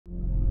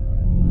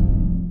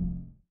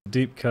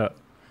Deep cut.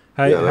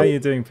 Yeah, How you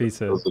doing, that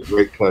Peter? was a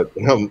great cut.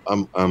 I'm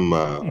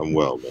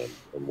well, man.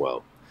 I'm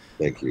well.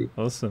 Thank you.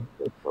 Awesome.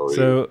 How are you?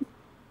 So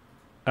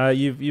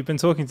you've been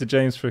talking to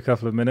James for a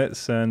couple of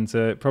minutes, and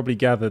probably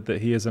gathered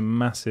that he is a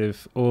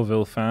massive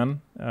Orville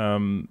fan.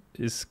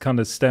 It kind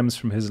of stems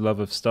from his love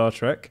of Star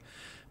Trek.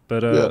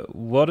 But Yeah.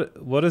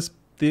 what has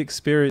the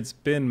experience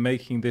been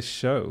making this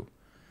show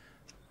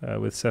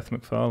with Seth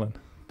MacFarlane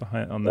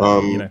behind on the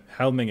Um.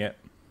 helming it?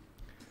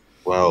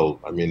 Well,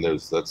 I mean,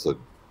 that's a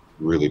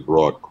really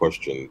broad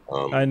question.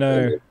 I And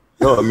know.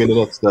 no, I mean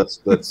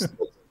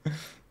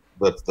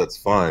that's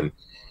fine.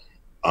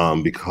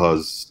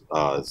 Because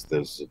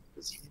there's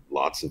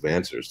lots of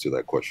answers to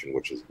that question,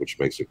 which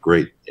makes it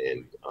great.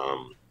 And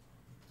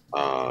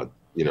uh,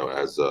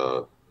 as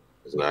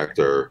an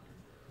actor,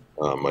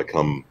 I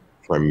come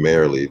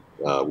primarily.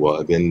 Well,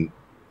 I've been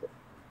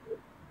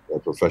a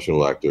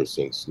professional actor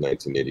since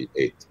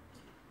 1988,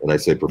 and I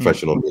say Mm,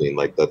 professional meaning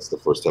like that's the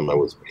first time I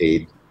was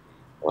paid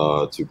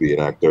to be an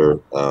actor.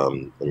 I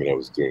mean, I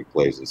was doing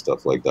plays and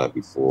stuff like that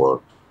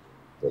before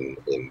in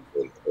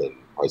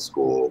high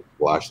school.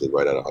 Well, actually,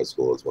 right out of high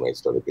school is when I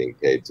started being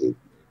paid to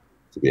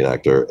be an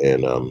actor,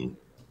 and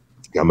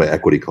got my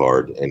equity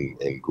card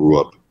and grew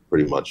up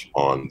pretty much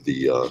on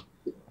the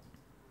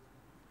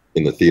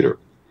in the theater.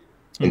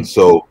 And mm,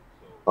 so,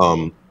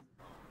 um,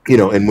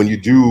 and when you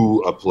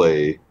do a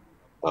play,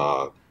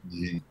 uh,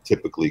 you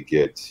typically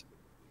get,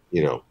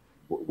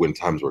 when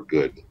times were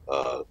good,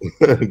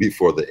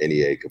 before the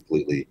NEA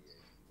completely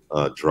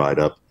dried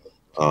up,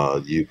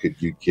 you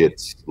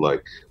get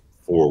like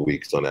 4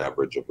 weeks on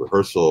average of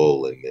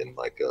rehearsal, and then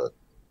like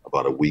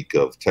about a week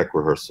of tech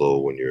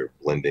rehearsal when you're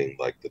blending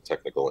like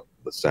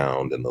the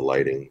sound and the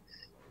lighting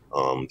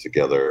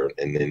together,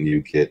 and then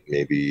you get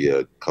maybe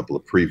a couple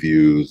of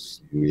previews,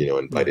 yeah.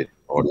 invited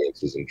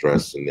audiences and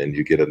dress, and then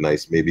you get a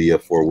nice maybe a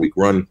 4 week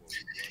run.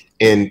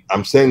 And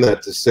I'm saying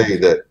that to say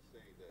that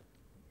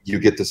you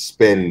get to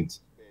spend,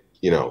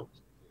 you know,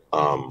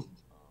 um,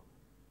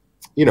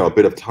 a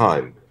bit of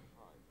time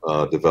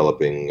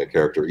developing a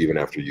character even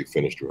after you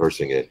finished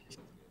rehearsing it.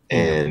 Yeah.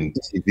 And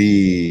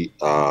TV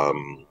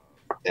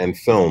and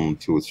film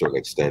to a certain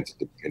extent,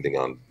 depending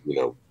on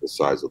the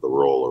size of the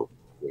role,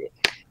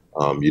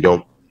 or you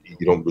don't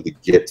really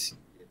get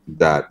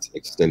that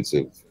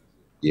extensive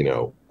you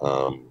know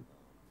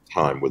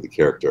time with the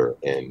character.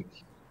 And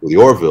with the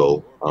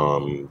Orville,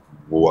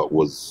 what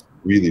was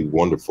really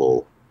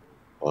wonderful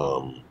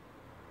um,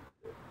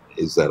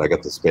 is that I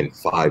got to spend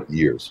 5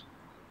 years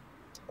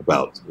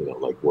about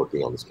like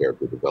working on this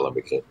character,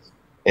 developing it,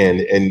 and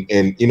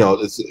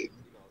it's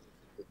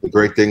the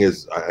great thing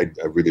is I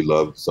really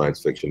love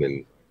science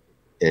fiction,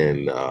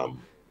 and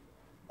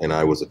and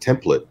I was a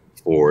template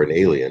for an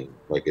alien,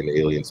 like an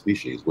alien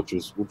species, which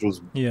was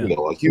Yeah.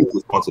 a huge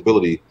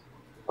responsibility,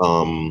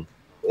 um,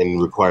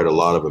 and required a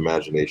lot of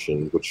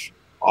imagination, which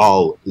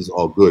all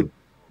good,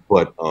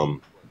 but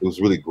it was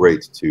really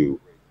great to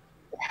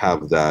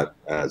have that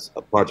as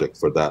a project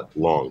for that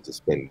long, to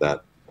spend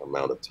that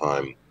amount of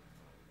time,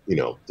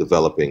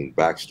 developing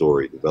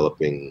backstory,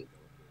 developing,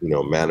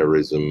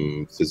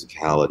 mannerism,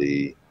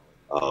 physicality,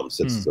 Mm,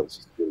 sense of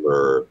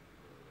humor,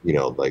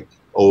 like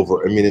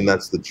over. I mean, and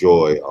that's the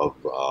joy of,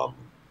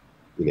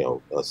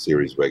 a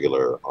series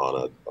regular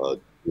on a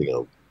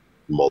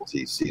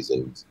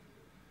multi-seasoned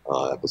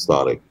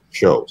episodic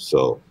show.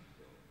 So,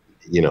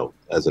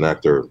 as an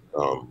actor,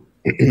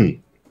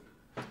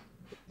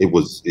 it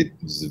was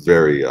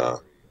very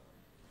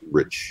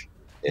rich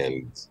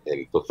and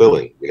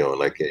fulfilling,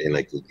 and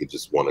I could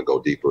just want to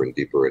go deeper and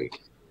deeper and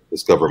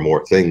discover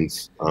more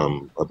things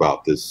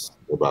about this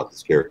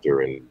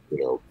character, and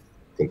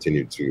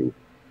continue to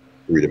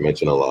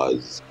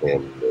three-dimensionalize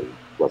him and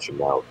flesh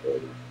him out,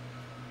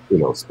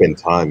 and spend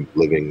time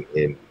living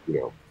in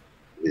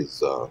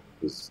his uh,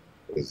 his,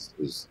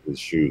 his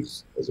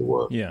shoes, as it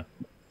were. yeah.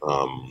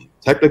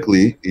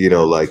 Technically,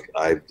 like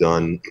I've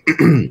done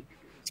a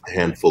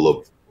handful of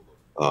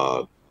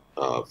uh,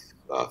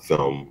 uh,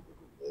 film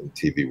and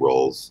TV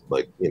roles,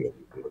 like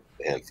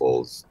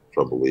handfuls,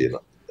 probably an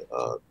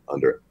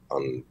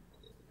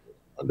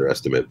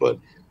underestimate, but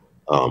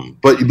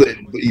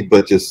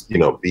just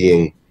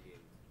being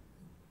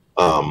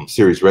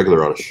series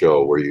regular on a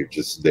show where you're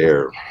just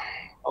there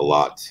a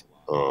lot.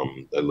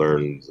 I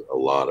learned a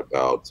lot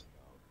about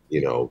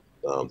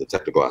the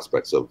technical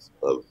aspects of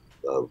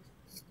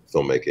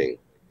filmmaking,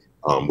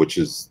 which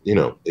is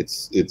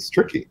it's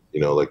tricky.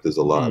 Like there's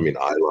a lot. I Mm, mean,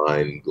 eye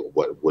line.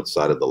 What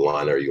side of the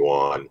line are you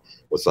on?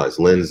 What size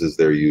lenses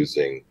they're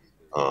using?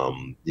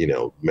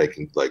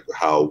 Making like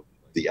how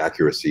the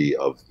accuracy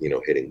of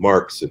hitting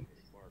marks, and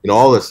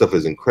all that stuff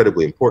is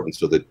incredibly important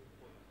so that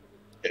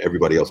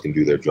everybody else can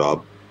do their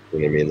job. You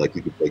know what I mean? Like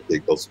you could like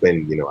they'll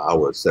spend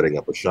hours setting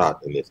up a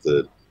shot, and if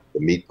the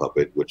meat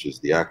puppet, which is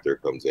the actor,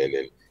 comes in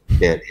and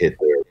can't hit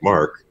their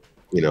mark,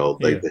 like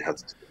yeah. they have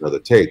to take another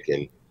take.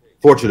 And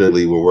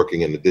fortunately, we're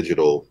working in the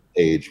digital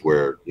age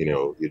where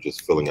you're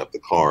just filling up the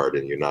card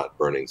and you're not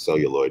burning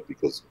celluloid,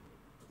 because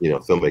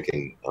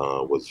filmmaking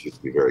was used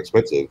to be very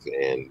expensive,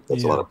 and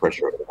that's a lot Yeah. of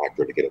pressure on an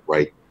actor to get it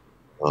right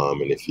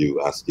And if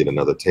you ask to get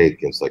another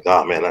take, it's like,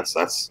 oh man, that's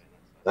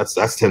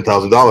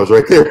 $10,000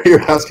 right there.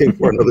 You're asking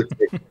for another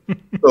take.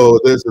 So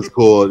this is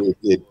cool.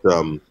 It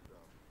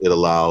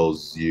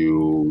allows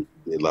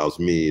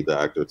me, the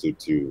actor,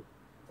 to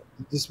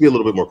just be a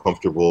little bit more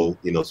comfortable,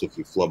 so if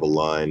you flub a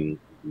line,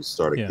 you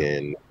start Yeah.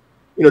 again,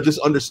 just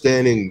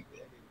understanding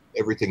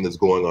everything that's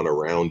going on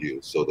around you,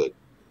 so that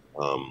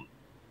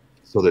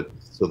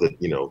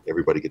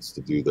everybody gets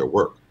to do their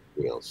work,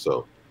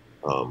 so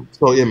I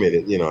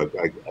mean,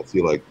 I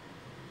feel like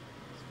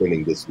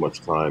spending this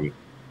much time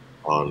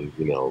on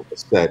a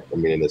set. I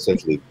mean, and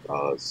essentially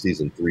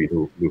season 3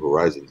 New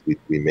Horizons,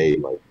 we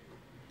made like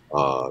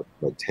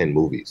 10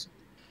 movies,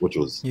 which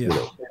was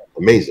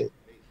amazing.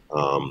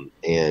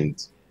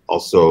 And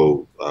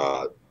also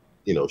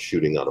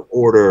shooting out of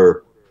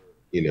order,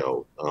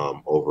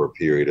 over a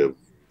period of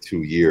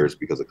 2 years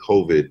because of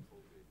COVID.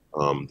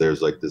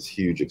 There's like this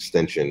huge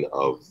extension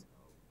of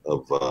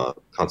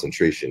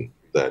concentration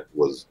that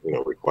was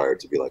required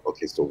to be like,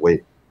 okay, so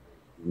wait,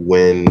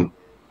 and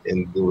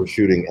we were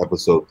shooting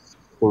episode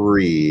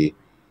 3,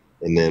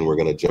 and then we're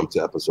going to jump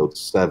to episode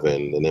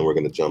 7, and then we're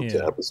going to jump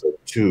to episode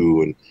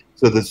 2, and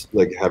so this,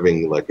 like,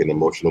 having like an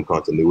emotional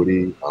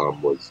continuity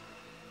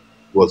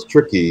was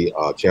tricky,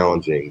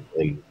 challenging,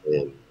 and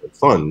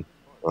fun.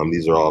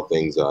 These are all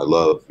things that I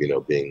love,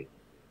 being,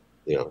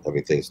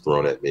 having things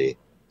thrown at me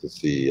to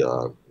see,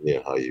 how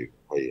you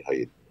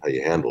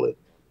handle it.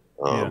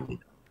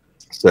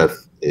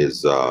 Seth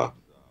is a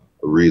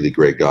really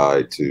great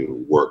guy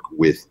to work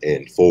with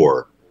and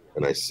for,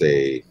 and I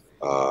say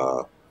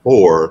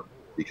for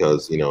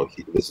because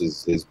this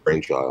is his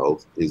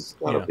brainchild, his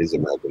out of his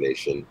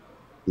imagination.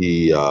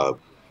 He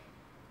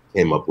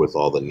came up with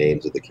all the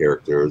names of the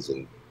characters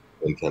and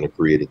kind of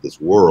created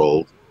this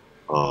world,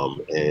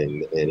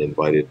 and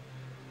invited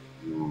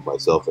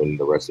myself and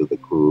the rest of the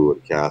crew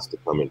and cast to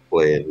come and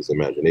play in his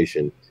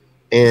imagination.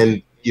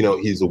 And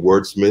he's a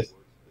wordsmith.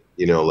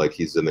 Like,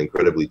 he's an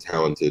incredibly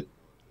talented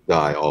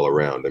guy all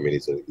around. I mean,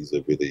 he's a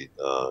really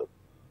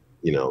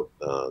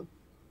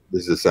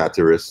this is a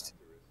satirist,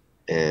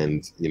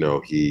 and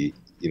so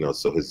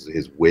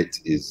his wit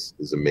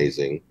is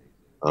amazing.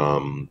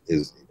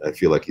 I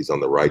feel like he's on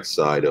the right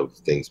side of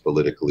things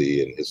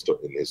politically and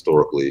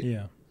historically.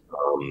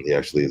 He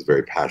actually is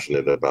very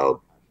passionate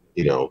about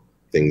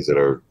things that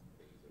are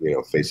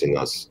facing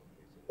us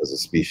as a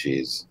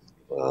species.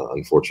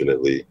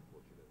 Unfortunately,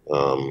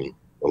 a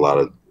lot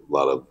of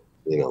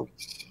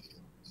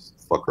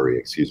fuckery.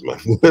 Excuse my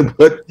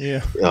but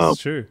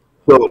it's true.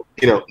 So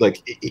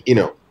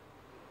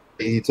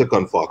he took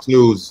on Fox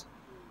News.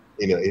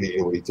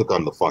 He took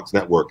on the Fox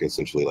network,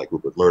 essentially, like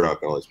Rupert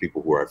Murdoch and all these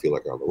people who I feel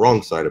like are on the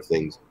wrong side of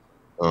things,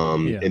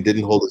 and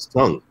didn't hold his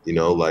tongue.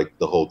 Like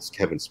the whole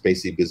Kevin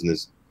Spacey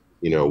business,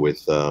 with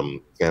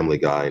Family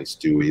Guy and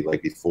Stewie,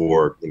 like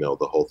before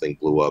the whole thing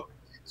blew up.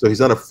 So he's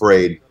not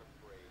afraid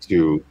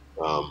to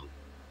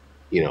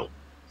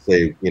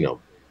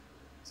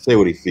say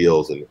what he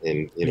feels,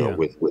 and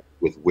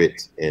with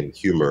wit and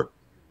humor.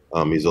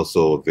 He's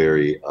also a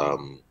very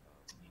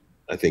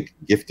I think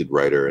gifted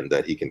writer, in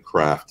that he can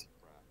craft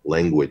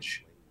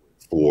language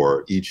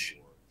for each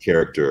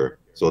character.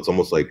 So it's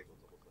almost like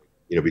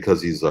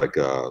because he's like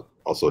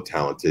also a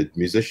talented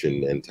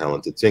musician and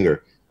talented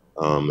singer,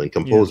 and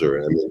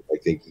composer. I mean, I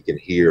think he can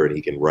hear and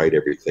he can write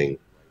everything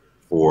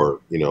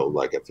for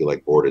like, I feel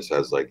like Bortus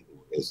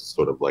is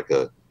sort of like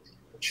a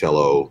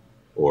cello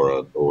or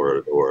a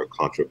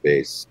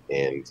contrabass,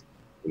 and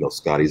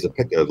Scotty's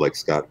like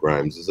Scott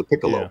Grimes is a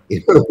piccolo. You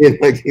know what I mean?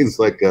 Like, he's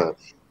like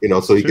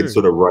so he can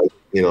sort of write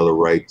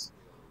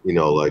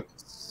like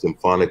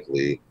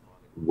symphonically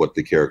what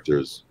the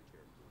characters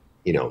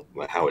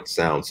how it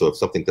sounds. So if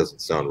something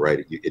doesn't sound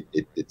right,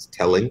 it's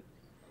telling.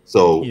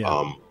 So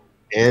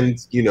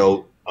and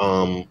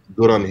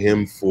good on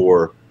him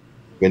for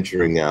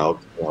venturing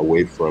out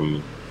away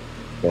from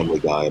Family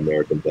Guy,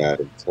 American Dad,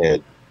 and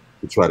Ted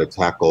to try to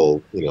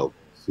tackle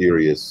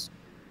serious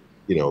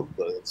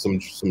some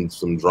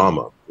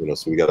drama.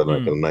 So we got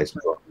like a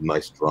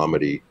nice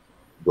dramedy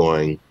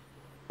going.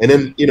 And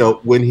then,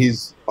 when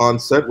he's on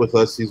set with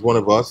us, he's one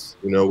of us.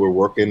 We're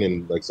working,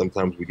 and like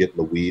sometimes we get in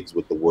the weeds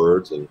with the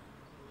words,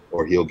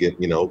 or he'll get,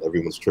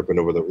 everyone's tripping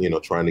over the,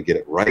 trying to get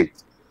it right.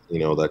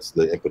 That's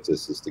the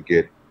impetus, is to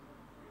get,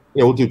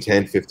 we'll do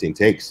 10, 15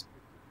 takes,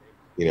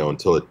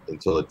 until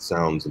it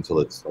sounds, until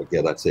it's like,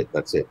 yeah, that's it.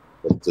 Let's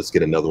just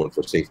get another one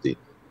for safety.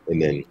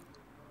 And then,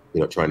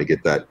 trying to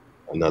get that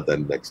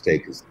next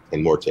take is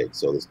 10 more takes.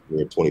 So there's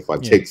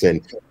 25 takes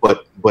in,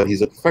 but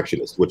he's a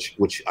perfectionist,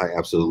 which I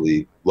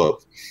absolutely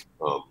love.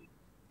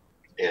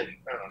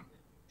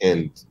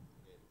 And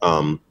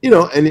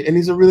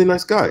he's a really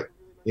nice guy.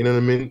 You know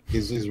what I mean?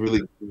 He's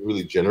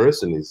really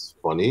generous, and he's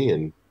funny,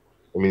 and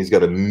I mean, he's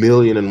got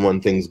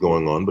 1,000,001 things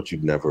going on, but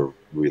you'd never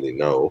really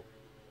know,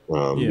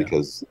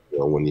 because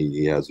when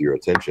he has your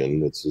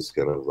attention, it's just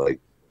kind of like,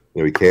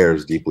 he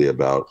cares deeply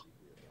about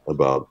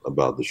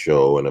the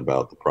show and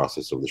about the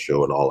process of the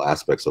show and all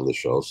aspects of the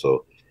show.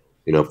 So,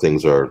 if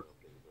things are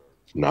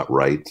not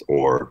right,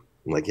 or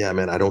I'm like, yeah,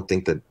 man, I don't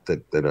think that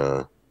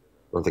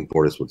don't think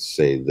Bortus would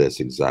say this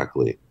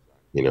exactly,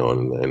 you know,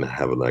 and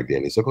have an idea.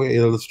 And he's like, okay,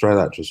 yeah, let's try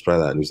that. Just try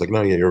that. And he's like,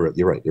 no, yeah, you're right.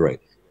 You're right. You're right.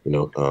 You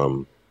know,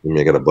 I mean,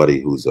 I got a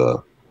buddy who's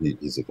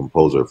he's a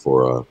composer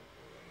for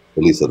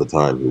at least at the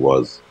time he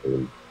was,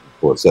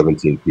 for a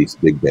 17-piece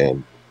big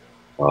band,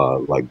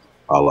 like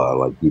a la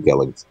like Duke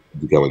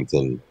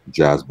Ellington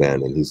jazz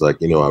band. And he's like,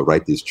 you know, I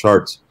write these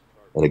charts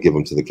and I give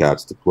them to the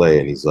cats to play.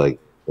 And he's like,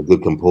 a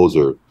good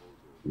composer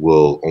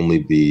will only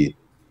be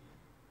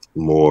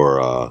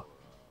more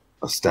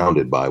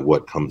astounded by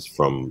what comes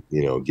from,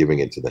 you know, giving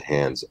it to the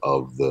hands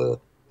of the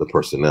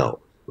personnel,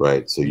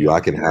 right? So I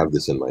can have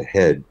this in my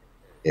head,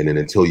 and then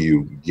until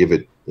you give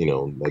it, you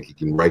know, like you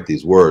can write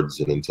these words,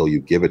 and until you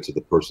give it to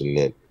the person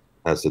that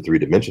has to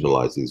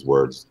three-dimensionalize these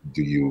words,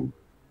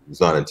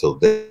 it's not until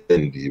then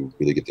do you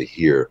really get to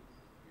hear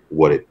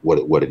what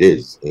it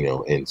is, you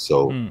know. And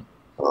so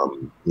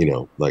you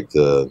know, like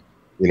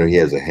you know, he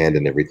has a hand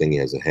in everything. He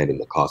has a hand in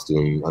the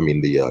costume. I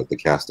mean, the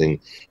casting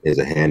had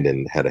a hand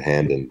in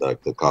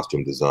like the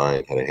costume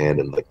design, had a hand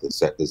in like the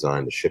set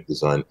design, the ship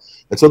design,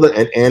 and so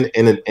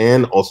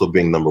and also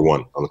being number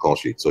one on the call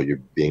sheet. So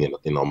you're being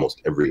in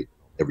almost every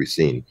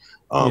scene.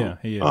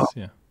 He is.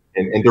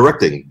 And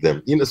directing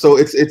them. You know, so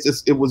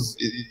it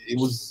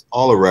was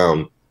all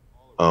around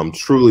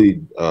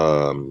truly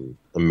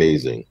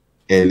amazing,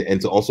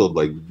 and to also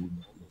like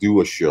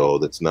do a show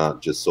that's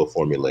not just so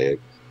formulaic,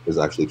 is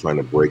actually trying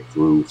to break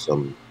through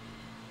some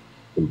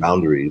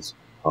boundaries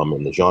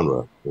in the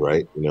genre,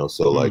 right? You know,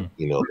 so like,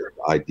 you know,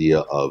 the idea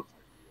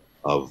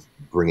of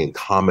bringing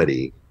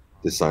comedy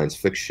to science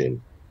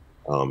fiction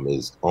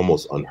is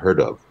almost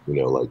unheard of, you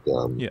know, like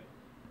you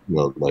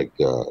know, like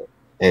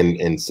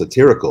and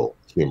satirical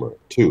humor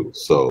too.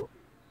 So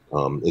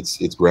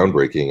it's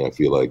groundbreaking, I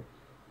feel like,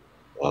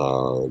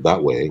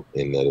 that way,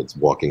 in that it's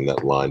walking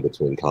that line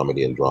between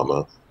comedy and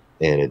drama,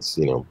 and it's,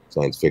 you know,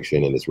 science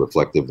fiction, and it's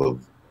reflective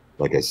of,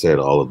 like I said,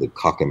 all of the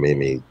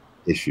cockamamie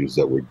issues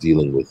that we're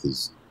dealing with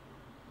as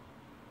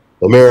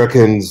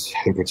Americans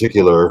in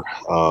particular,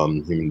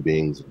 human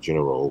beings in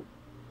general.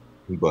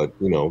 But,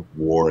 you know,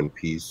 war and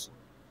peace,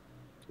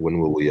 when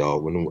will we all,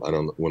 when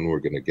we're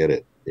going to get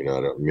it? You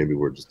know, maybe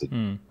we're just,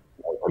 I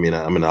mean,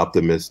 I'm an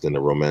optimist and a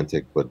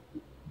romantic, but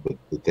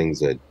the things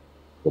that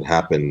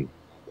happen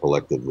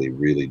collectively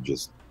really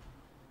just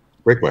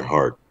break my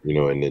heart, you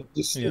know, and it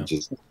just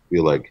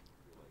feel like,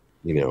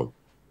 you know,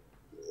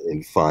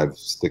 in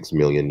 5-6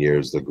 million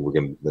years, they're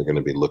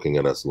gonna be looking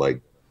at us like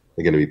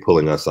they're gonna be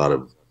pulling us out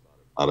of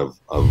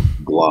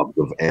globs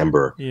of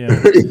amber. Yeah.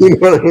 You know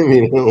what I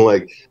mean?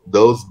 Like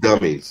those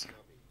dummies.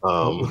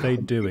 What were they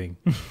doing?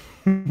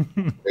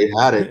 They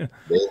had it.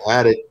 They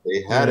had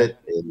it,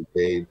 and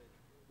they,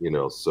 you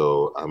know.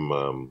 So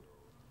I'm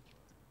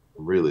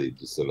really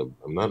just I'm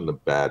not in a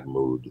bad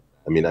mood.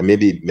 I mean,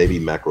 maybe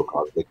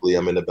macrocosmically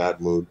I'm in a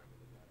bad mood,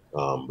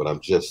 but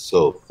I'm just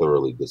so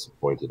thoroughly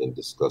disappointed and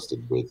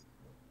disgusted with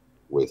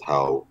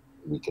how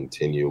we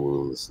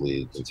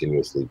continuously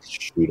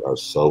shoot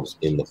ourselves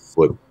in the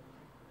foot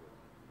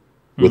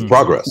with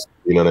progress.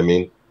 You know what I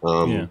mean?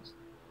 I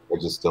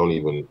just can't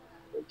even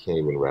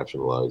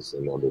rationalize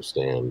and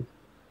understand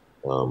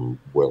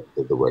what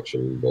the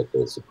direction that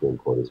the Supreme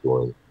Court is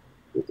going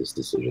with this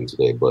decision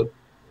today. But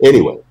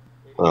anyway,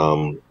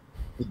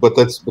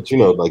 but you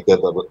know, like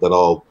that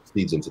all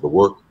feeds into the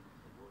work.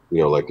 You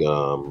know, like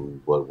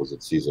what was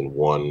it, season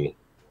 1,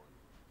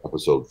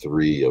 episode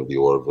 3 of the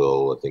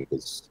Orville, I think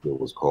it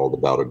was called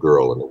About a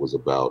Girl, and it was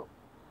about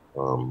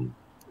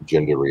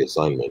gender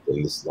reassignment.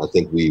 And I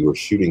think we were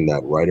shooting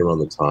that right around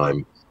the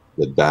time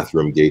that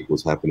Bathroom Gate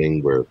was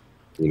happening, where,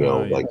 you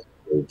know, like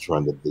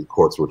the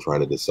courts were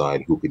trying to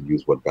decide who could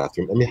use what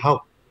bathroom. I mean,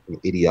 how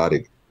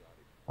idiotic,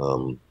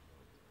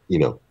 you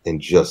know, and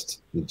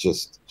just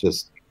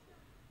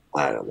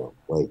I don't know,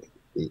 like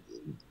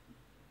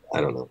I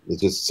don't know.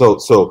 It's just so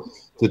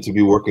to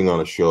be working on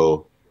a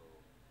show.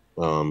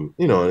 You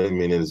know, I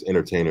mean, as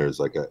entertainers,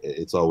 like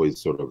it's always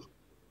sort of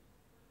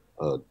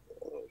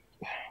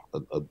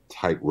a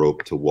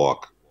tightrope to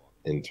walk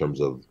in terms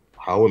of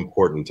how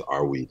important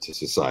are we to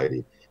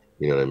society.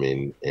 You know what I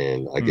mean?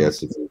 And I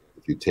guess if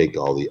you take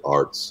all the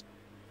arts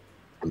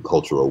and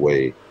culture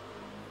away,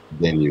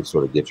 then you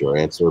sort of get your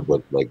answer.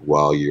 But like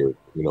while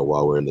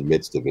we're in the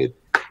midst of it,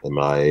 you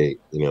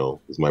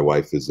know, because my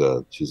wife she's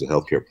a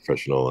healthcare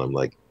professional, and I'm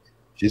like,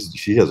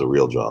 she has a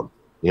real job.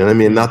 You know what I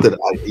mean? Not that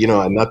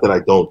I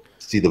don't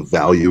see the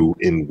value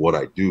in what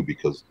I do,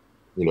 because,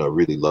 you know, I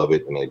really love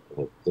it, and I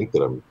think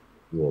that I'm,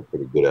 you know,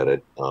 pretty good at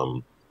it.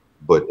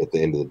 But at the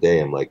end of the day,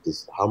 I'm like,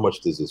 how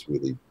much does this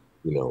really,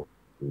 you know,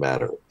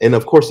 matter? And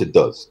of course it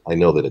does. I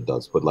know that it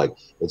does, but like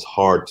it's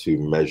hard to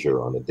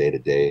measure on a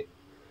day-to-day,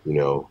 you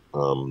know,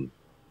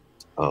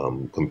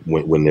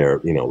 when they're,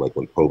 you know, like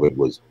when COVID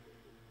was,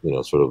 you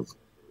know, sort of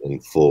in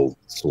full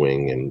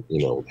swing, and,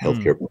 you know,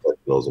 healthcare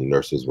professionals and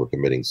nurses were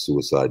committing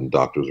suicide, and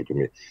doctors were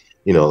committing,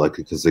 you know, like,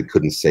 because they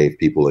couldn't save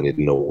people and they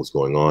didn't know what was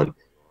going on.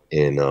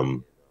 And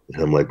I'm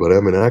like, but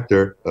I'm an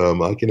actor.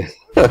 I can,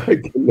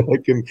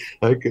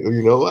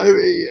 you know,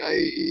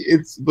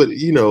 but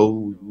you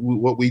know,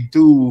 what we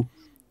do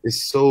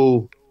is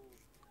so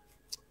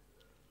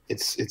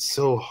it's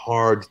so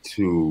hard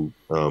to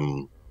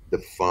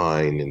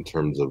define in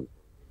terms of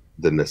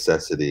the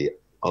necessity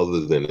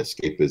other than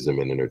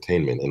escapism and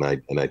entertainment. And I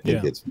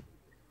think Yeah.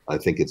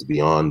 it's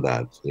beyond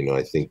that. You know,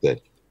 I think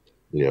that,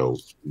 you know,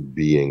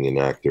 being an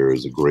actor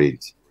is a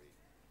great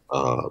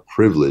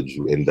privilege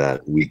in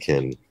that we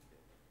can,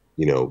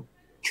 you know,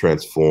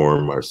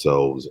 transform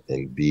ourselves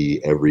and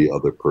be every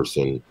other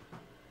person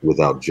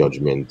without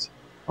judgment,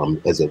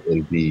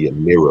 and be a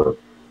mirror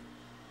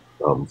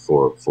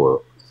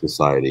for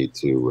society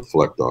to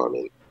reflect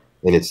on,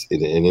 and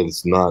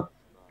it's not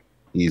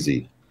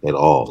easy at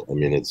all. I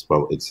mean, it's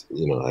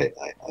you know,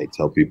 I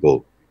tell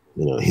people,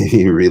 you know,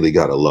 you really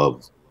got to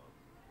love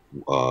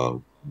uh,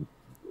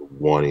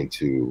 wanting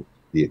to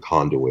be a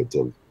conduit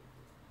of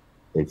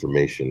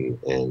information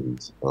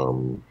and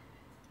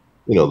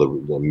you know,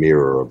 the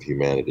mirror of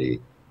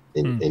humanity,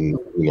 and you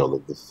know,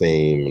 the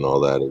fame and all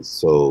that is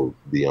so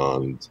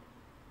beyond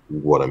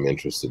what I'm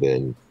interested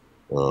in,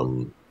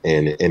 and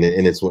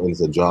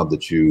it's a job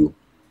that you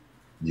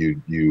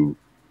you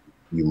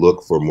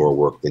look for more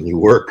work than you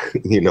work.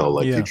 You know,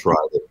 like you Yeah. try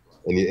to,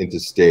 and to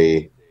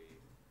stay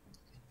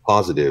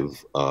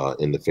positive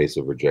in the face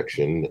of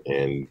rejection,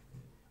 and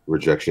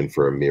rejection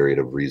for a myriad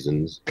of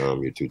reasons.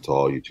 You're too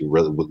tall, you're too,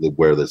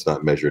 where that's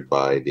not measured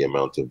by the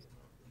amount of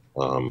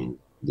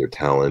their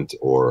talent,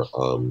 or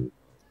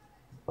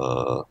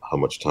how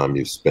much time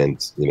you've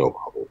spent, you know,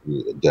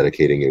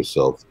 dedicating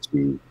yourself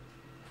to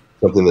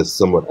something that's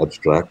somewhat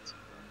abstract.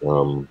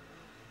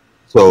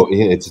 So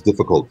you know, it's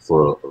difficult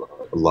for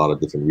a lot of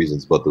different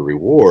reasons, but the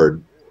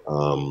reward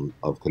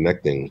of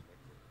connecting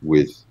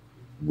with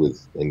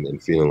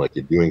and feeling like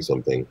you're doing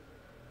something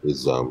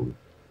is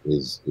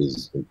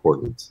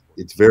important.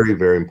 It's very,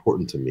 very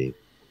important to me.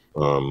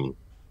 Um,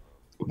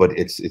 but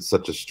it's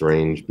such a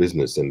strange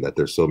business in that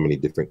there's so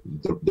many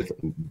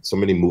so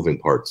many moving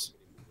parts.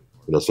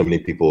 You know, so many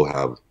people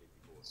have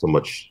so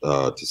much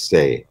to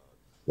say,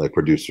 like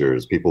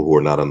producers, people who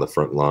are not on the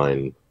front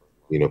line,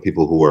 you know,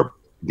 people who are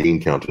bean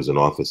counters in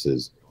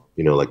offices,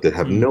 you know, like, that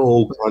have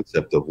no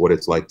concept of what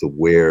it's like to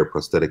wear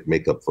prosthetic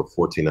makeup for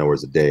 14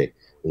 hours a day,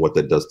 and what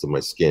that does to my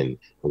skin,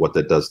 and what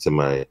that does to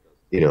my,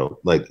 you know,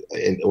 like,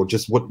 and or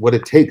just what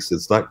it takes.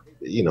 It's not,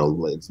 you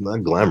know, it's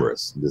not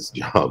glamorous, this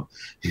job.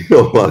 You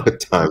know, a lot of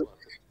time,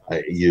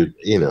 you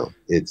know,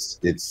 it's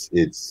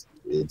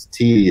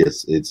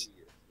tedious.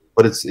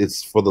 But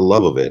it's for the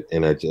love of it,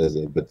 and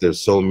but there's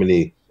so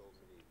many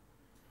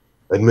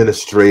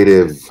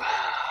administrative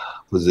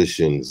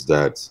positions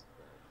that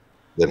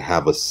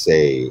have a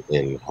say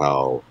in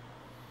how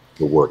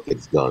the work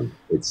gets done.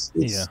 It's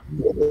Yeah.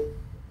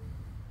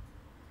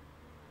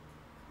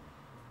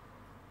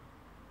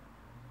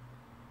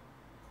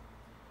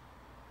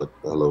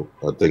 Hello,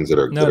 things that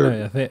are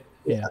No, I think,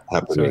 yeah. Sorry, I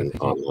happening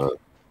think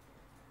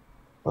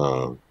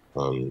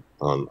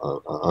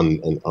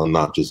on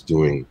not just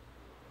doing,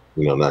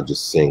 you know, not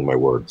just saying my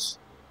words,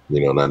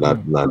 you know,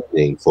 not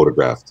being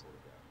photographed.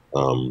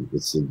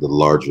 It's the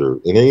larger,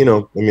 and you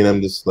know, I mean,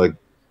 I'm just like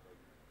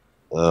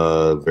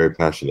very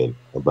passionate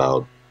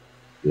about,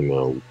 you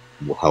know,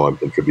 how I'm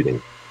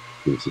contributing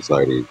to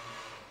society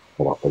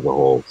as a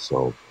whole.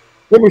 So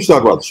maybe we should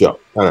talk about the show.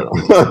 I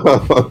don't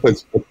know.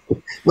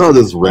 Not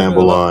just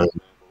ramble on.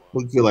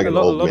 I feel like an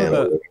old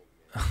man.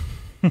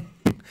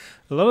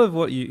 A lot of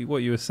what you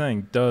were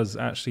saying does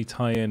actually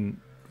tie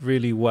in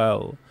really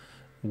well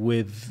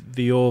with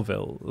the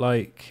Orville.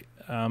 Like,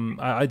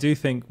 I do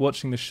think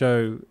watching the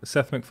show,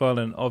 Seth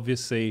MacFarlane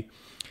obviously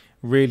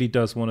really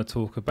does want to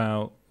talk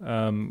about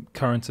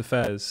current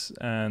affairs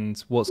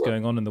and what's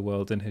going on in the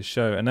world in his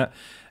show. And that,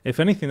 if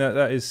anything,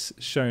 that is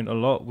shown a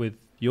lot with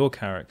your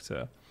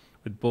character,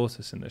 with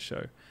Bortus in the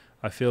show.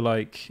 I feel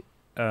like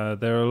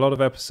there are a lot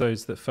of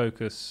episodes that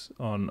focus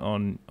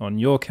on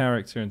your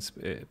character,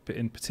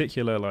 in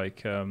particular,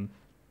 like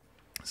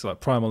so like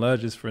Primal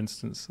Urges, for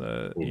instance,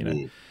 you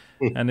know,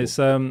 and it's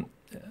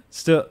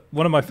still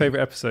one of my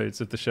favorite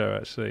episodes of the show.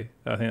 Actually,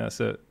 I think that's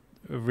a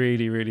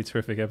really, really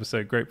terrific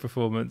episode. Great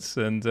performance,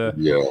 and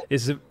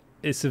it's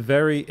a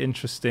very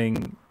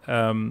interesting.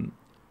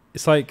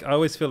 It's like, I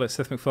always feel like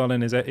Seth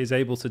MacFarlane is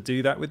able to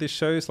do that with his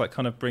shows, like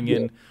kind of bring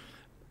in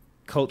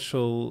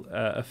cultural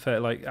affair,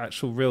 like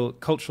actual real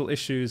cultural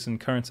issues and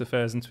current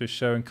affairs into his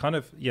show, and kind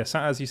of,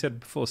 as you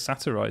said before,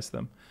 satirize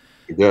them.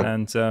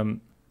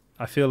 And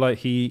I feel like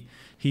he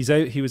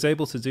was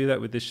able to do that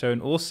with this show,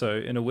 and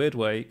also in a weird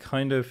way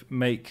kind of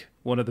make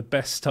one of the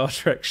best Star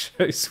Trek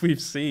shows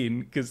we've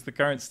seen, because the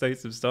current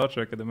state of Star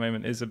Trek at the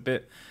moment is a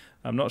bit,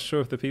 I'm not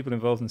sure if the people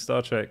involved in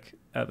Star Trek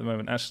at the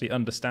moment actually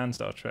understand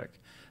Star Trek,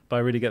 but I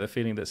really get the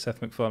feeling that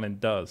Seth MacFarlane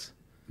does.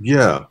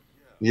 Yeah.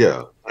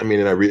 I mean,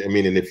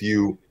 and if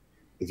you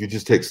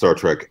just take Star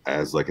Trek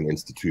as like an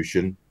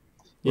institution,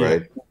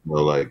 right? You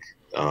know, like,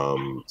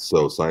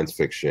 so science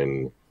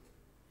fiction,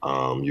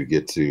 you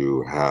get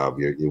to have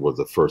it was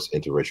the first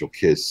interracial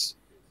kiss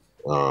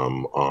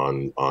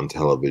on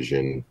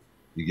television.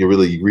 You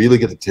really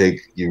get to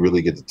take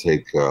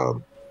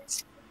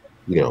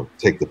you know,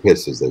 take the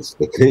piss, as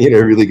they you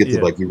know, really get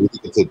to, like, you really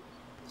get to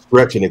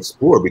stretch and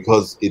explore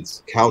because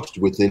it's couched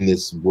within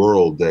this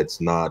world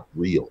that's not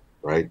real,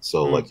 right?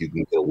 So like you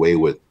can get away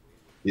with,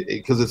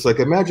 because it's like,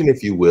 imagine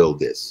if you will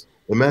this,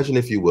 imagine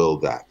if you will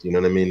that, you know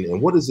what I mean?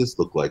 And what does this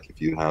look like if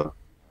you have,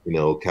 you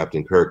know,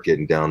 Captain Kirk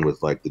getting down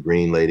with like the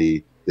green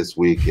lady this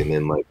week, and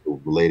then like the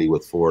lady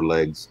with 4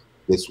 legs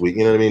this week,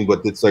 you know what I mean?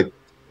 But it's like,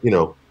 you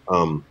know,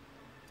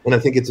 and I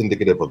think it's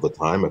indicative of the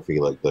time. I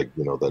feel like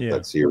you know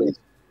that series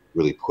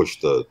really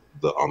pushed the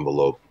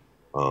envelope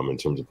in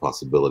terms of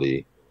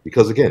possibility,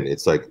 because again,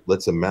 it's like,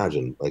 let's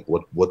imagine like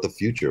what the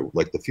future,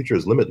 like the future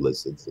is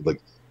limitless. It's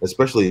like,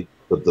 especially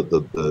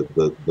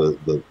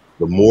the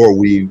more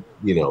we,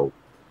 you know,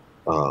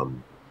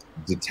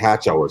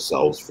 detach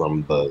ourselves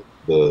from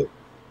the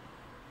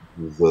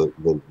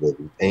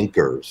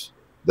anchors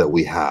that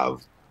we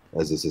have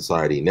as a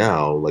society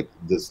now, like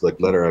this, like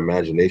let our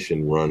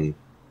imagination run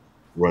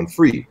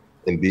free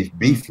and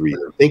be free.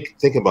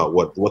 Think about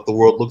what the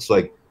world looks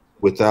like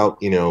without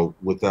you know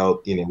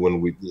when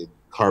we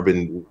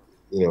carbon,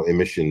 you know,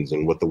 emissions,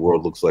 and what the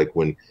world looks like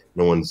when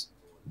no one's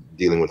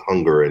dealing with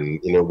hunger, and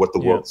you know what the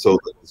world, so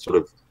sort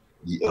of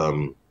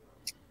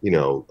you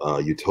know,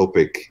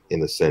 utopic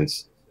in a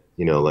sense,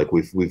 you know, like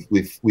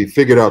we've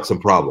figured out some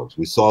problems,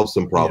 we solved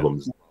some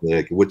problems,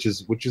 like, which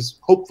is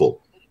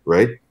hopeful,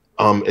 right?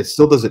 It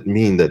still doesn't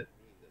mean that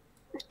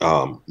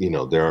you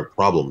know, there are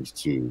problems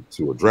to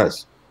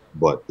address,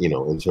 but you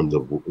know, in terms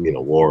of, you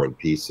know, war and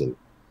peace, and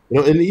you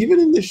know, and even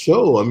in this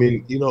show, I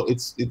mean, you know,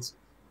 it's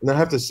and I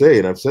have to say,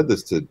 and I've said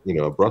this to, you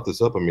know, I brought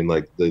this up, I mean,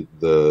 like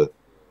the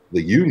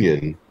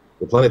union,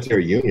 the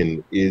planetary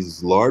union,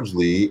 is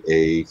largely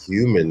a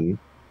human,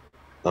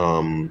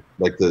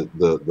 like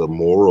the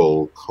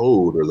moral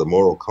code or the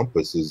moral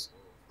compass is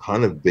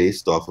kind of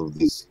based off of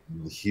this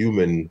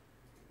human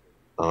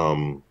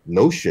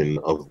notion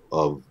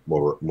of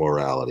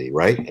morality,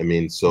 right? I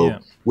mean, so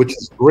which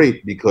is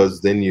great,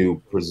 because then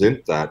you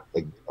present that,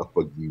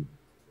 you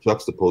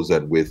juxtapose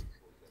that with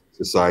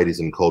societies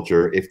and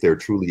culture, if they're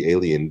truly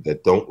alien,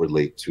 that don't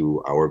relate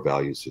to our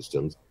value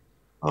systems.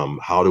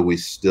 How do we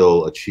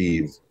still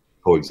achieve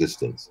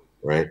coexistence,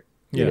 right?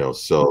 You know,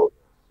 so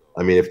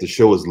I mean, if the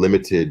show is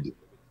limited,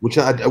 which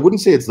I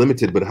wouldn't say it's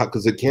limited, but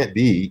because it can't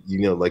be, you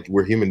know, like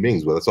we're human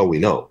beings, well, that's all we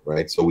know,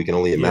 right? So we can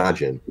only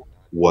imagine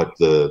what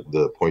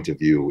the point of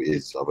view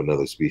is of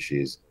another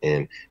species.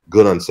 And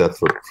good on Seth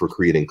for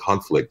creating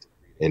conflict,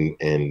 and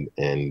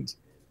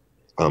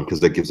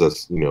because that gives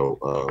us, you know,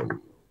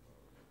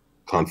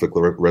 conflict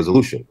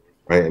resolution,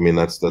 right? I mean,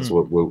 that's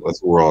what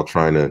we're all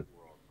trying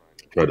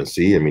to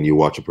see. I mean, you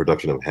watch a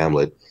production of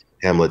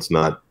Hamlet's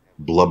not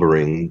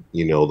blubbering,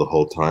 you know, the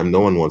whole time. No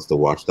one wants to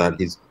watch that.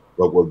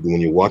 But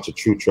when you watch a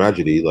true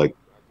tragedy, like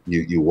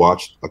you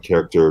watch a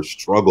character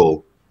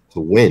struggle to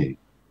win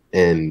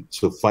and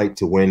to fight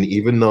to win,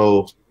 even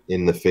though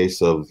in the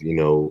face of, you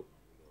know,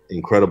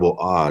 incredible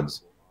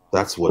odds.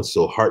 That's what's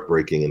so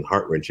heartbreaking and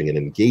heart-wrenching and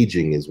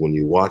engaging, is when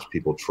you watch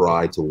people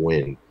try to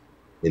win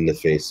in the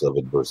face of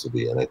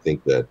adversity. And I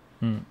think that,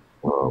 and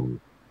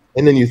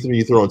then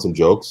you throw in some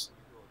jokes,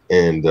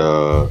 and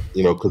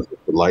you know, because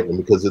it's lightning,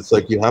 because it's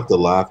like you have to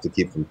laugh to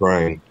keep from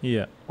crying.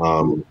 You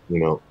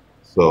know,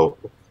 so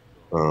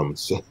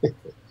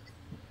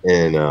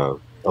and a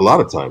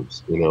lot of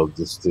times, you know,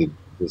 just to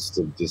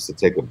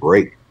take a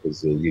break,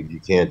 because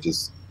you can't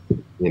just,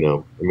 you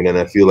know, I mean, and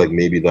I feel like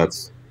maybe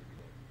that's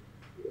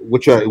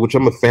which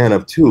I'm a fan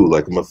of too.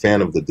 Like, I'm a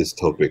fan of the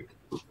dystopic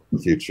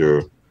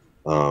future.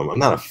 I'm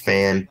not a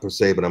fan per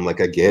se, but I'm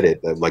like, I get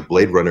it. Like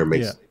Blade Runner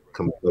makes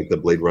like the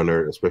Blade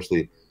Runner,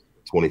 especially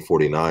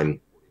 2049,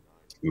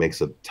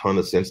 makes a ton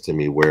of sense to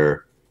me,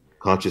 where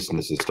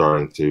consciousness is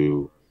starting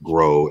to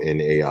grow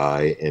in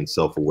AI and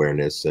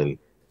self-awareness. And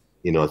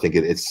you know, I think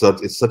it's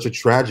such a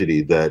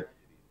tragedy that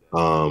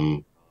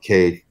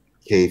K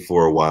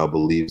for a while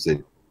believes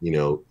that, you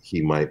know,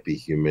 he might be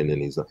human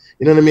and he's not,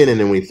 you know what I mean? And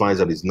then when he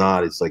finds out he's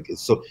not, it's like,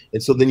 it's so,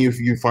 and so then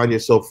you find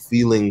yourself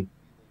feeling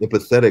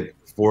empathetic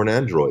for an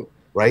android,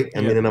 right?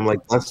 I mean, and I'm like,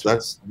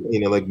 that's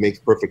you know, like, makes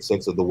perfect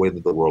sense of the way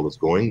that the world is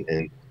going.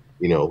 And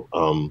you know,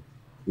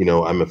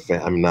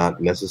 I'm not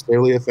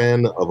necessarily a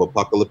fan of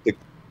apocalyptic,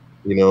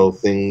 you know,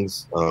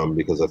 things,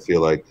 because I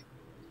feel like,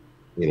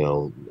 you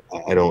know,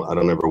 I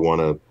don't ever want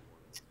to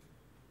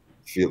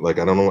feel like,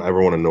 I don't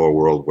ever want to know a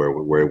world where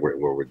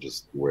we're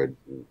just, where,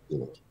 you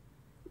know,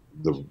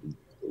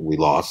 we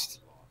lost,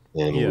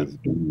 and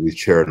we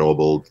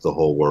Chernobyl the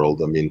whole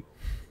world. I mean,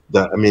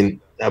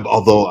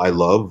 although I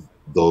love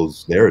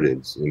those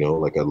narratives, you know,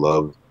 like I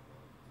love,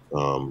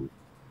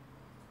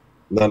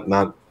 not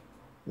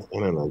I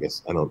don't know, I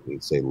guess I don't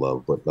say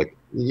love, but like,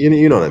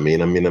 you know what I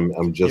mean? I mean,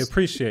 I'm just, you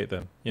appreciate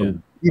them.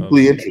 I'm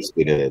deeply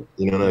interested in it,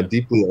 you know,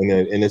 deeply,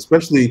 and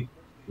especially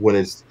when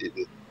it's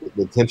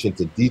the attention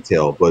to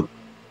detail. But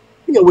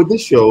you know, with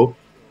this show,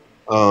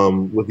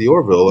 with the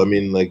Orville, I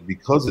mean, like,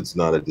 because it's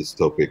not a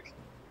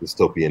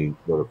dystopian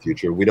sort of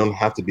future, we don't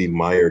have to be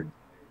mired,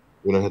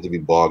 we don't have to be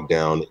bogged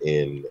down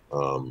in,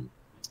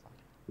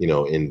 you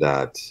know, in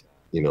that,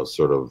 you know,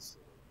 sort of,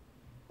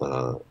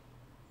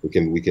 we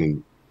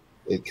can,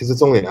 because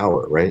it's only an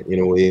hour, right? You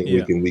know,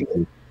 we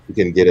can you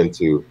can get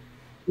into,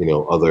 you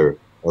know, other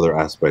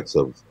aspects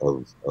of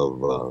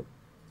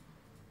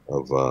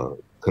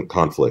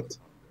conflict,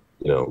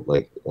 you know,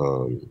 like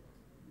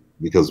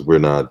because we're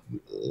not,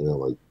 you know,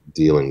 like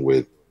dealing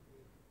with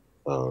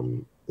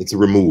it's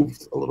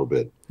removed a little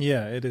bit.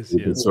 Yeah, it is. We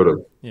Yeah. can sort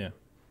of Yeah.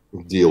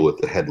 deal with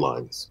the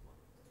headlines,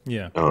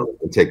 Yeah.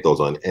 and take those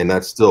on, and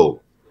that's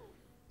still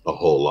a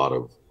whole lot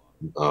of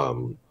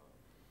um,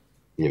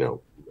 you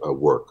know,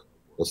 work.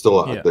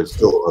 Yeah. There's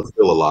still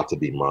a lot to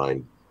be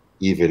mined,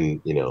 even,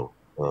 you know,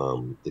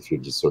 if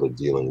you're just sort of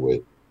dealing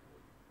with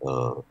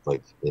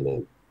like in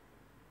a,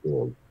 you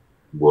know,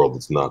 world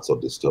that's not so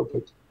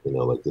dystopic. You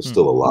know, like there's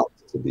still a lot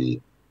to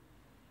be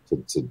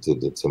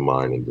to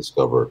mine and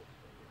discover.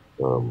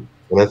 And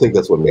I think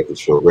that's what made the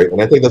show great.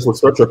 And I think that's what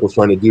Star Trek was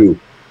trying to do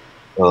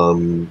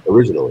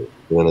originally.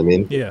 You know what I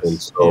mean? And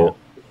Yes. so,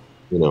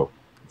 you know,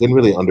 didn't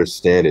really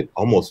understand it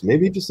almost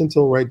maybe just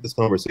until this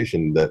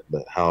conversation that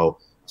how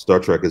Star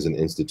Trek is an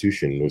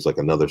institution. There's like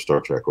another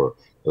Star Trek or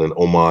an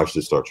homage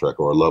to Star Trek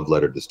or a love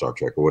letter to Star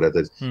Trek or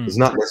whatever. It's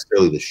not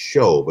necessarily the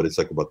show, but it's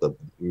like about the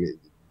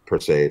per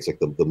se. It's like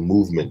the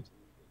movement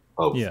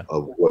of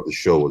what the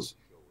show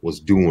was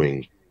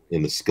doing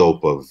in the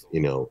scope of, you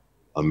know,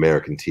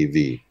 American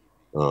TV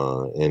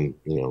and,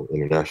 you know,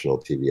 international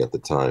TV at the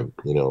time.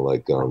 You know,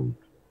 like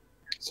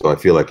so I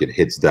feel like it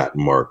hits that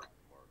mark.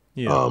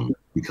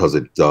 Because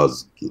it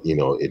does, you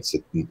know, it's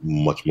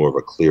much more of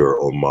a clearer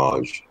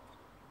homage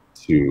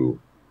to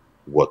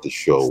what the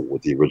show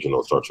with the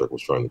original Star Trek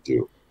was trying to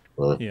do.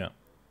 Right? Yeah.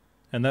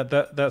 And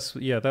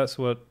that's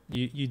what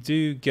you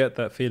do get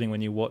that feeling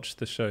when you watch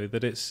the show,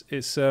 that it's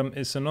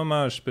an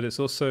homage, but it's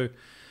also,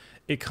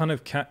 it kind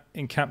of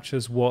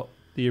captures what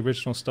the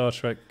original Star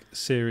Trek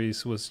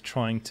series was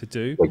trying to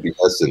do, like the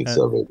essence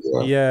of it.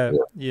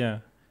 Yeah.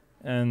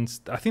 And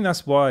I think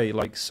that's why,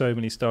 like, so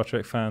many Star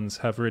Trek fans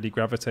have really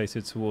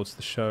gravitated towards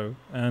the show.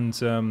 And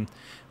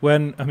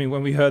when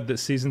we heard that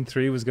season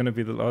 3 was going to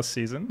be the last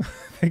season, I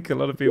think a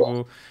lot of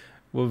people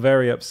were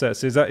very upset.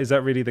 So is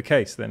that really the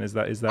case then? Is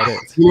that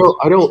it? You know,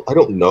 I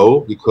don't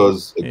know,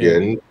 because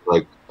again,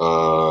 like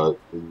the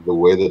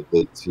way that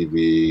the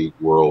TV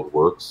world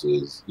works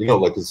is, you know,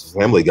 like it's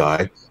Family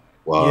Guy.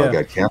 Well, I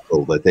got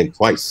canceled, I think,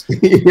 twice.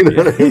 You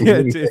know what I mean? Yeah,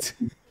 it did.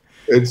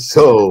 And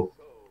so,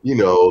 you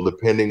know,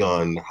 depending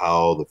on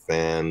how the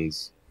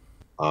fans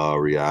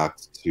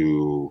react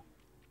to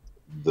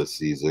the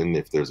season,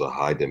 if there's a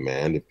high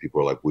demand, if people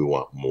are like, we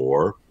want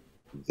more,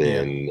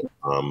 then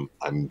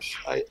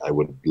I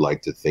would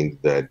like to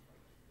think that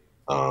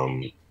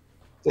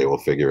they will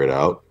figure it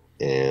out.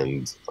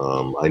 And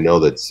I know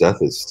that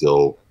Seth is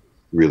still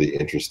really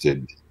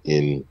interested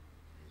in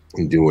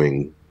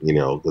doing, you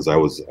know, because I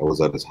was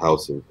at his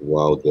house a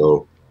while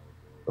ago,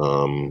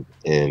 and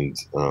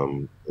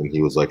he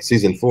was like,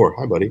 season 4,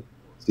 hi buddy,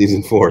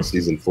 season 4.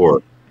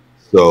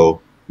 So,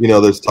 you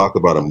know, there's talk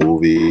about a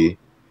movie.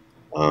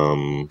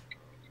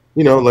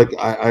 You know, like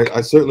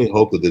I certainly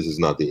hope that this is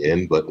not the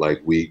end, but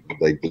like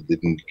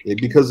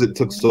because it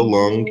took so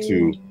long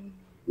to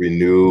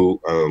renew,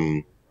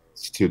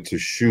 to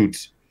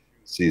shoot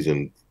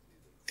season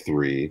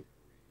 3.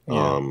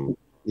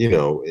 You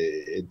know,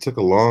 it took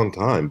a long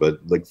time, but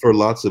like for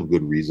lots of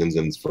good reasons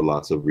and for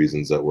lots of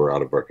reasons that were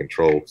out of our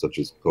control, such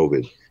as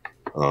COVID.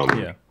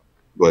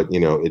 But, you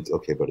know, it's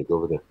okay, buddy. Go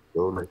over there.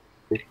 Go over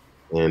there.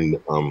 And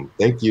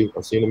thank you.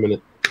 I'll see you in a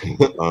minute.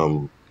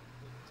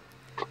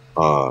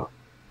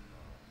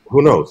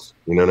 Who knows?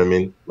 You know what I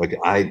mean? Like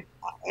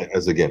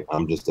again,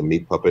 I'm just a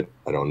meat puppet.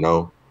 I don't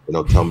know. You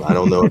know, tell me. I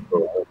don't know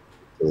until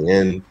the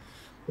end.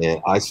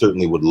 And I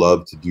certainly would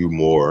love to do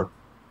more.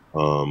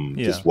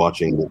 Just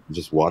watching. I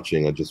just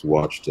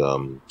watched.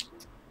 You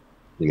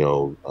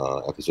know,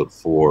 episode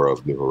 4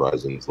 of New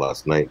Horizons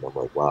last night, and I'm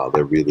like, wow,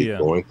 they're really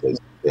going places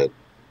that,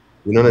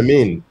 you know what I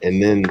mean?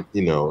 And then,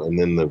 you know, and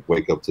then the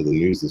wake up to the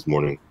news this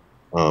morning,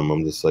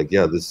 I'm just like,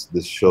 yeah, this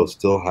show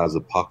still has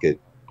a pocket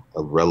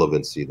of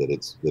relevancy that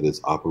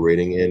it's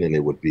operating in, and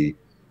it'd be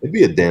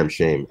a damn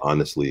shame,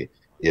 honestly,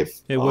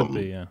 if it would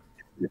be,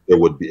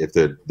 if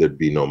there'd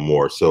be no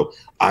more. So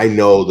I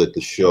know that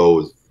the show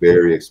is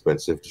very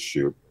expensive to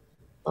shoot.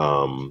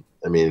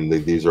 I mean,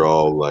 these are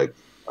all like,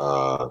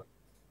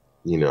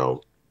 you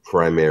know,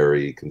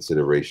 primary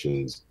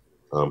considerations.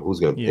 Who's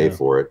going to pay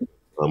for it?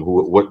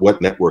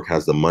 What network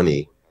has the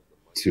money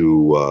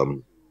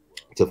to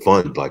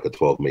fund like a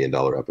 $12 million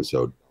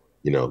episode?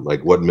 You know,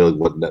 like what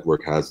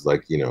network has,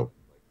 like, you know,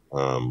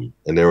 and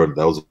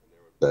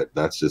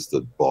that's just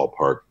the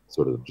ballpark,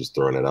 sort of just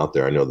throwing it out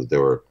there. I know that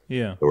there were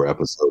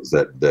episodes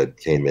that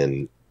came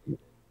in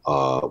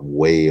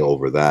way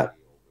over that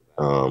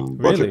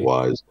budget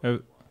wise.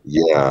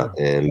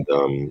 And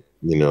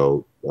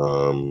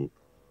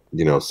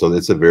you know, so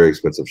it's a very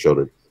expensive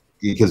show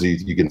because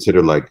you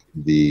consider like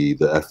the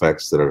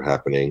FX that are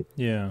happening.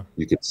 You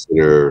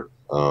consider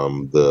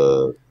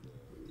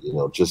you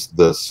know, just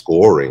the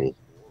scoring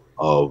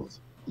of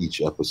each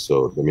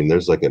episode. I mean,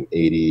 there's like an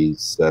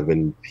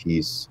 87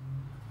 piece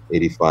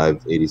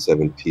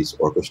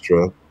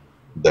orchestra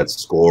that's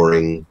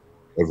scoring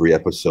every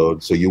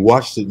episode. So you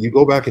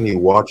go back and you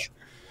watch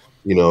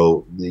you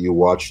know, you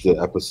watch the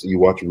episode,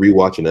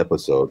 rewatch an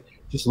episode,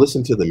 just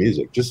listen to the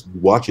music, just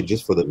watch it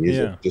just for the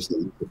music, Yeah. just,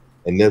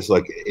 and there's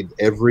like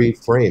every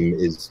frame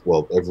is,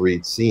 well,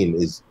 every scene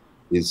is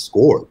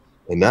scored,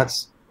 and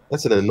that's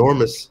an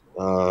enormous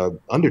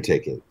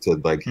undertaking to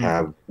like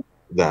have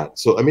that.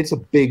 So I mean, it's a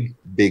big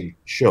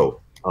show.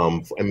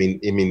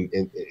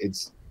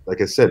 It's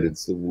like I said,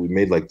 we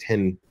made like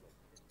 10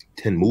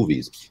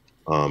 movies,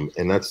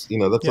 and that's, you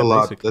know, that's a Yeah,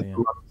 lot. basically. That's Yeah.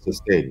 a lot to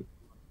sustain.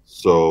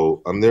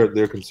 So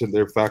they're considered,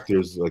 they're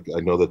factors. Like I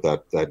know that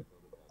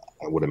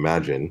I would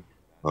imagine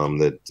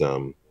that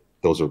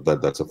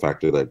that's a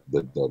factor that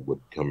would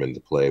come into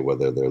play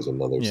whether there's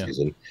another Yeah.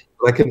 season.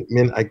 But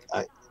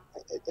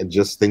I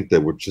just think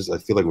that I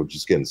feel like we're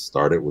just getting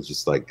started. We're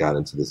just like got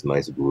into this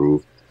nice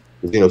groove.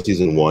 You know,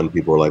 season one,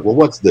 people are like, well,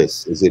 what's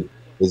this? Is it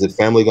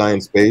Family Guy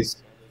in space?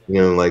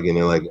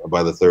 Like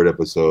by the third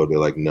episode, they're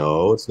like,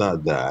 no, it's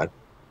not that.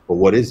 But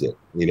what is it?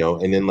 You know,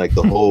 and then like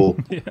the whole,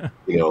 Yeah.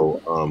 you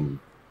know,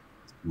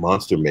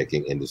 monster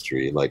making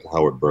industry, like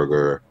Howard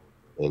Berger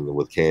and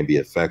with KNB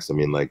Effects. I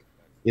mean, like,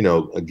 you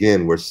know,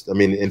 again,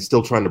 and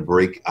still trying to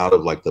break out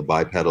of like the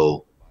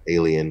bipedal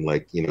alien,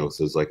 like, you know,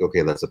 so it's like,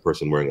 okay, that's a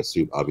person wearing a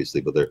suit,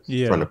 obviously, but they're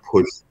trying Yeah. to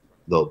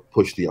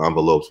push the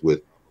envelope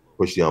with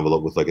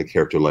like a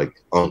character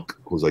like Unk,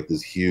 who's like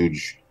this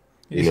huge,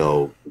 you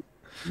know,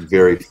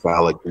 very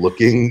phallic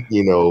looking,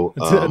 you know,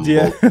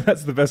 Yeah,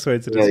 that's the best way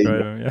to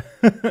describe him. Yeah.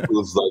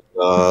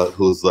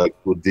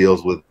 who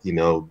deals with, you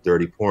know,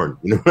 dirty porn,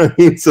 you know what I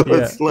mean? So Yeah,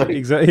 it's like,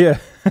 exactly. Yeah.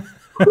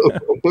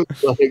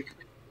 it's like,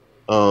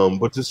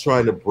 but just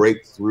trying to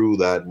break through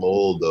that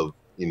mold of,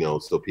 you know,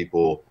 so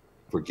people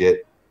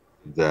forget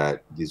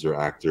that these are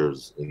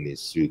actors in these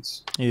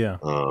suits, Yeah.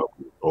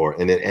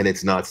 and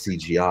it's not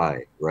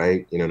CGI,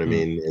 right? You know what I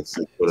mean? It's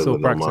sort It's of all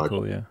an homage,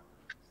 practical. Yeah.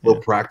 so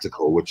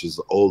practical, which is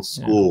old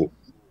school,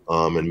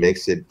 and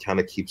makes it, kind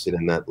of keeps it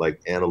in that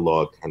like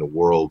analog kind of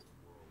world,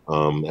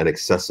 and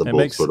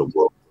accessible sort of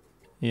world.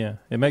 Yeah,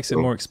 it makes it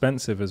more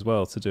expensive as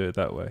well to do it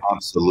that way.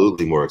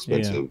 Absolutely more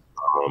expensive.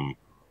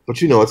 But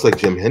you know, it's like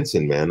Jim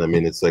Henson, man. I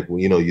mean, it's like,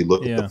 you know, you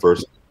look at the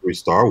first 3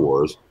 Star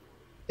Wars,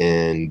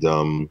 and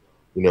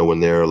you know, when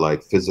they're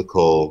like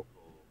physical,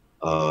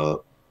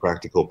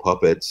 practical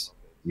puppets,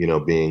 you know,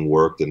 being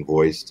worked and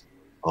voiced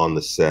on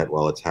the set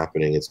while it's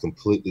happening, it's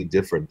completely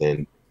different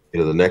than, you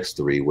know, the next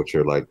 3, which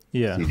are like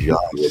CGI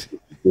with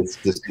this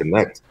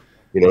disconnect.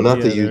 You know,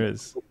 not to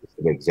use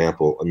an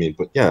example. I mean,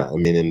 but yeah, I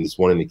mean, and just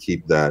wanting to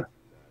keep that,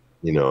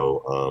 you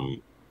know,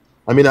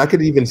 I mean, I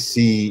could even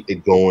see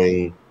it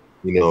going,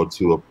 you know,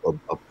 to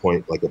a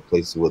point like a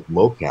place with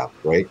mocap,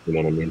 right? You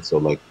know what I mean? So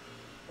like,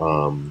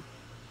 the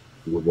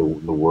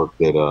work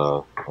that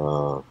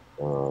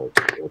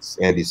it's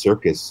Andy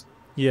Serkis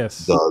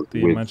does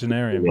the with,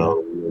 Imaginarium.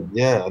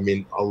 you know, I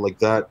mean, I like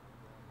that.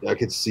 I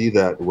could see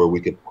that where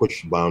we could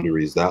push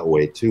boundaries that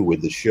way too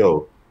with the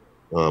show.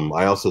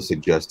 I also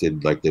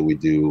suggested like that we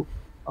do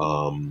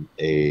an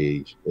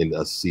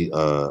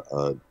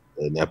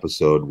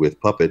episode with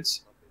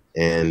puppets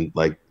and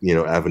like, you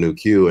know, Avenue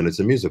Q, and it's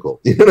a musical.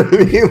 You know what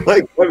I mean?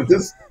 Like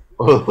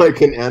or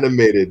like an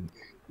animated,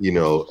 you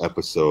know,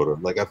 episode, or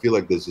like, I feel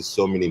like there's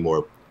so many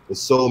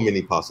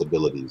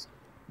possibilities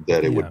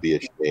that it would be a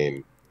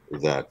shame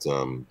that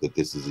that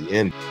this is the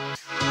end.